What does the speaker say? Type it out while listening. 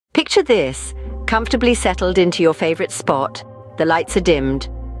Picture this, comfortably settled into your favorite spot, the lights are dimmed,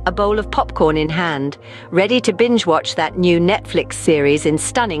 a bowl of popcorn in hand, ready to binge-watch that new Netflix series in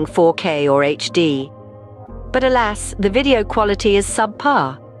stunning 4K or HD. But alas, the video quality is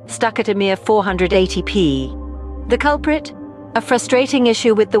subpar, stuck at a mere 480p. The culprit? A frustrating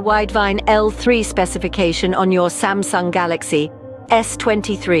issue with the Widevine L3 specification on your Samsung Galaxy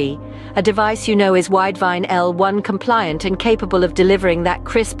S23, a device you know is Widevine L1 compliant and capable of delivering that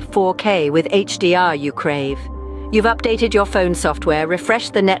crisp 4K with HDR you crave. You've updated your phone software,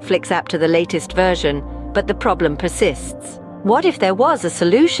 refreshed the Netflix app to the latest version, but the problem persists. What if there was a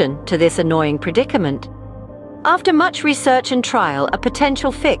solution to this annoying predicament? After much research and trial, a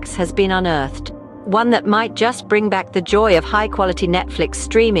potential fix has been unearthed, one that might just bring back the joy of high-quality Netflix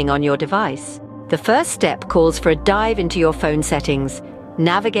streaming on your device. The first step calls for a dive into your phone settings.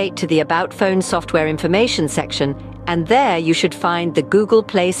 Navigate to the About Phone Software Information section, and there you should find the Google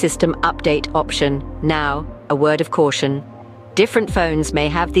Play System Update option. Now, a word of caution. Different phones may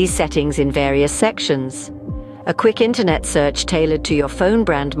have these settings in various sections. A quick internet search tailored to your phone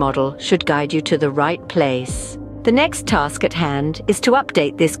brand model should guide you to the right place. The next task at hand is to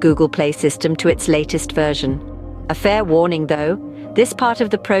update this Google Play system to its latest version. A fair warning though, this part of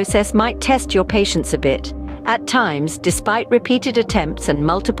the process might test your patience a bit. At times, despite repeated attempts and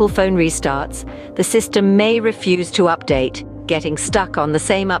multiple phone restarts, the system may refuse to update, getting stuck on the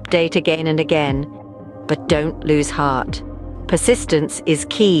same update again and again. But don't lose heart. Persistence is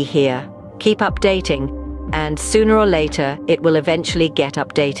key here. Keep updating, and sooner or later, it will eventually get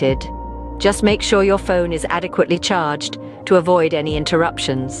updated. Just make sure your phone is adequately charged to avoid any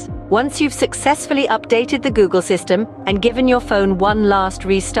interruptions. Once you've successfully updated the Google system and given your phone one last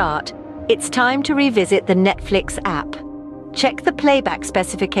restart, it's time to revisit the Netflix app. Check the playback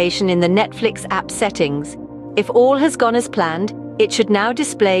specification in the Netflix app settings. If all has gone as planned, it should now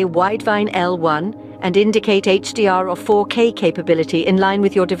display Widevine L1 and indicate HDR or 4K capability in line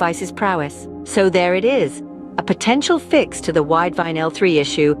with your device's prowess. So there it is, a potential fix to the Widevine L3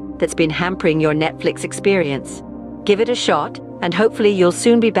 issue that's been hampering your Netflix experience. Give it a shot, and hopefully you'll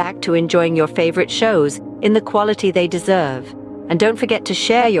soon be back to enjoying your favorite shows in the quality they deserve. And don't forget to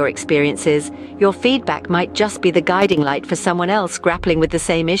share your experiences. Your feedback might just be the guiding light for someone else grappling with the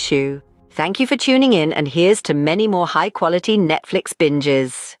same issue. Thank you for tuning in, and here's to many more high-quality Netflix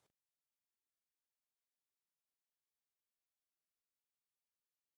binges.